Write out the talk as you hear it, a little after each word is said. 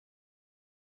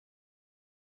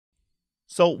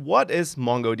So what is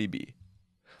MongoDB?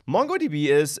 MongoDB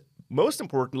is, most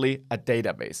importantly, a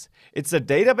database. It's a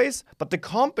database, but the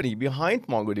company behind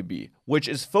MongoDB, which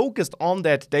is focused on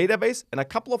that database and a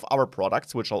couple of our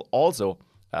products, which I'll also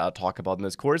talk about in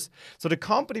this course. So the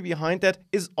company behind that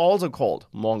is also called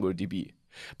MongoDB.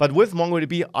 But with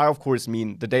MongoDB, I of course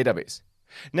mean the database.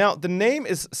 Now, the name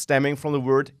is stemming from the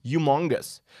word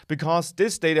humongous, because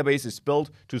this database is built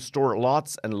to store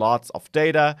lots and lots of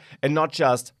data, and not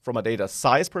just from a data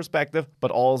size perspective,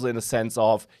 but also in the sense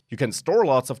of you can store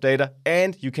lots of data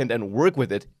and you can then work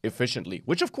with it efficiently,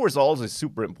 which of course also is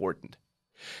super important.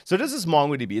 So this is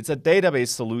MongoDB. It's a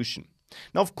database solution.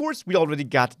 Now, of course, we already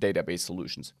got database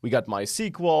solutions. We got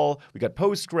MySQL, we got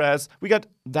Postgres, we got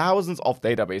thousands of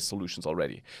database solutions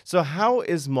already. So how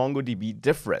is MongoDB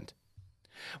different?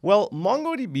 Well,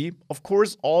 MongoDB, of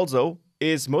course, also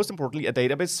is most importantly a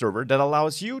database server that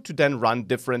allows you to then run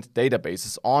different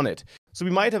databases on it. So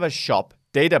we might have a shop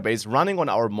database running on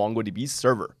our MongoDB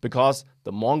server, because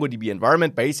the MongoDB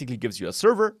environment basically gives you a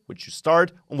server which you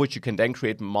start, on which you can then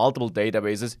create multiple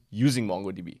databases using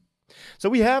MongoDB. So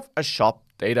we have a shop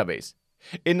database.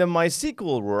 In the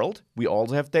MySQL world, we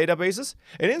also have databases,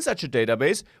 and in such a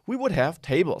database, we would have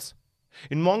tables.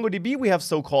 In MongoDB, we have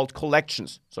so-called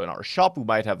collections. So in our shop, we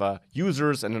might have a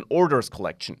users and an orders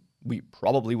collection. We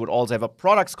probably would also have a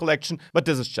products collection, but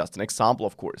this is just an example,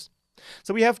 of course.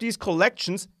 So we have these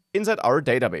collections inside our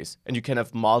database, and you can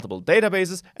have multiple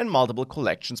databases and multiple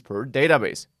collections per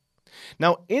database.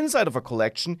 Now, inside of a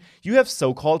collection, you have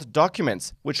so-called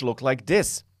documents, which look like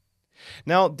this.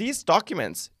 Now, these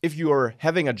documents, if you are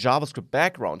having a JavaScript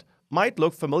background, might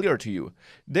look familiar to you.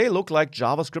 They look like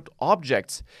JavaScript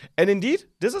objects. And indeed,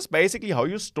 this is basically how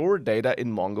you store data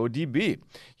in MongoDB.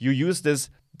 You use this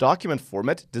document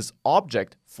format, this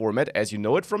object format, as you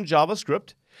know it from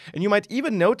JavaScript. And you might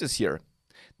even notice here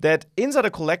that inside a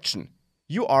collection,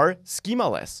 you are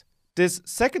schemaless. This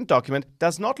second document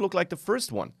does not look like the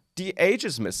first one. The H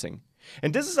is missing.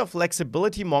 And this is a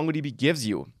flexibility MongoDB gives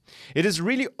you. It is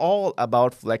really all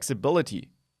about flexibility.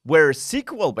 Where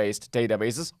SQL-based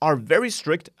databases are very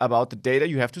strict about the data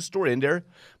you have to store in there,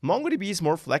 MongoDB is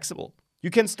more flexible.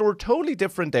 You can store totally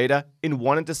different data in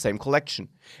one and the same collection,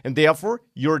 and therefore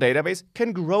your database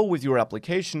can grow with your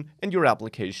application and your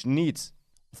application needs.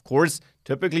 Of course,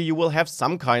 typically you will have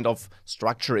some kind of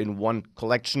structure in one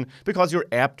collection because your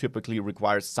app typically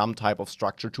requires some type of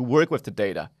structure to work with the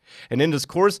data. And in this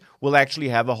course, we'll actually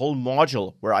have a whole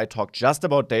module where I talk just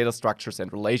about data structures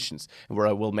and relations, and where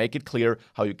I will make it clear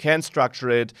how you can structure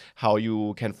it, how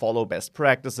you can follow best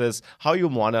practices, how you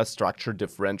want to structure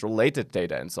different related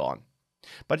data, and so on.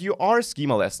 But you are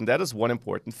schemaless, and that is one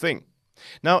important thing.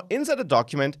 Now, inside a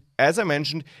document, as I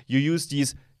mentioned, you use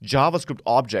these JavaScript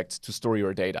objects to store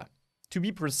your data. To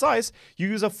be precise, you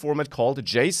use a format called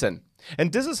JSON.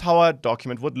 And this is how a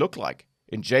document would look like.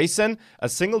 In JSON, a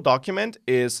single document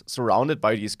is surrounded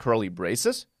by these curly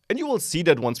braces, and you will see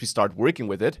that once we start working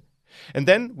with it. And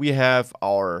then we have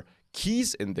our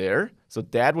keys in there, so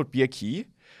that would be a key.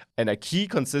 And a key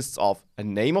consists of a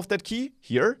name of that key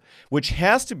here, which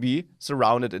has to be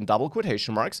surrounded in double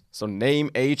quotation marks. So name,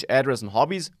 age, address, and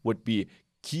hobbies would be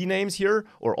key names here,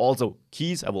 or also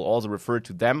keys. I will also refer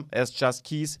to them as just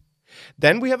keys.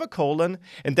 Then we have a colon,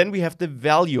 and then we have the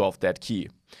value of that key.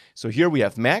 So here we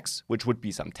have max, which would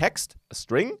be some text, a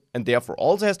string, and therefore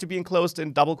also has to be enclosed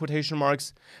in double quotation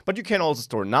marks. But you can also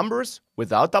store numbers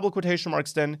without double quotation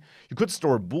marks then. You could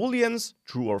store booleans,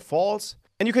 true or false.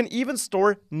 And you can even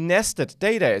store nested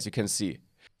data, as you can see.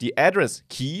 The address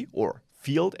key, or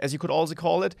field, as you could also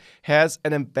call it, has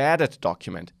an embedded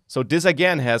document. So this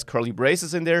again has curly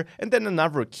braces in there, and then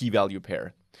another key value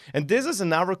pair. And this is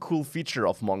another cool feature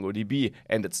of MongoDB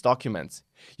and its documents.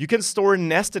 You can store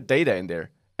nested data in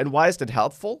there. And why is that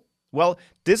helpful? Well,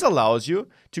 this allows you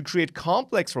to create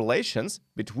complex relations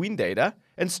between data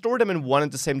and store them in one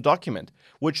and the same document,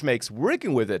 which makes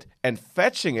working with it and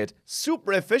fetching it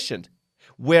super efficient.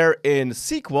 Where in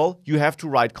SQL, you have to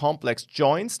write complex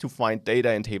joins to find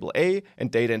data in table A and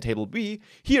data in table B,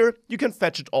 here you can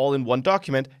fetch it all in one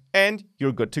document and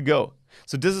you're good to go.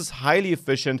 So this is highly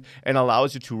efficient and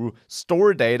allows you to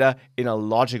store data in a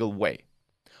logical way.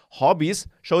 Hobbies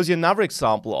shows you another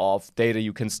example of data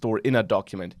you can store in a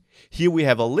document. Here we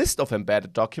have a list of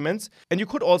embedded documents, and you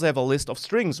could also have a list of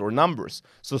strings or numbers.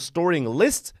 So storing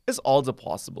lists is also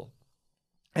possible.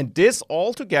 And this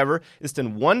all together is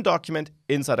then one document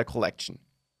inside a collection.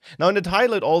 Now in the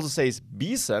title it also says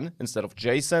BSON instead of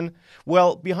JSON.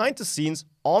 Well, behind the scenes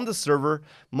on the server,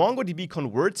 MongoDB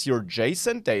converts your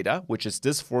JSON data, which is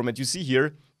this format you see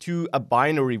here, to a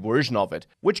binary version of it,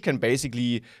 which can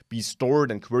basically be stored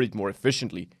and queried more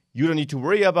efficiently. You don't need to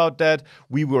worry about that.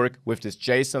 We work with this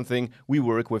JSON thing. We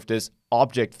work with this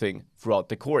object thing throughout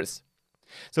the course.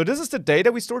 So this is the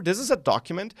data we store. This is a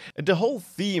document. And the whole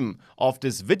theme of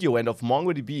this video and of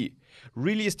MongoDB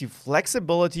really is the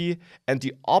flexibility and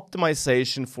the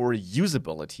optimization for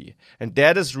usability. And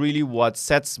that is really what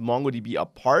sets MongoDB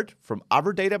apart from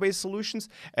other database solutions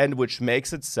and which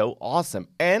makes it so awesome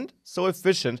and so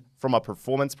efficient from a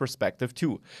performance perspective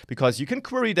too. Because you can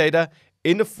query data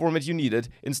in the format you need it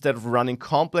instead of running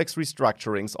complex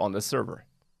restructurings on the server.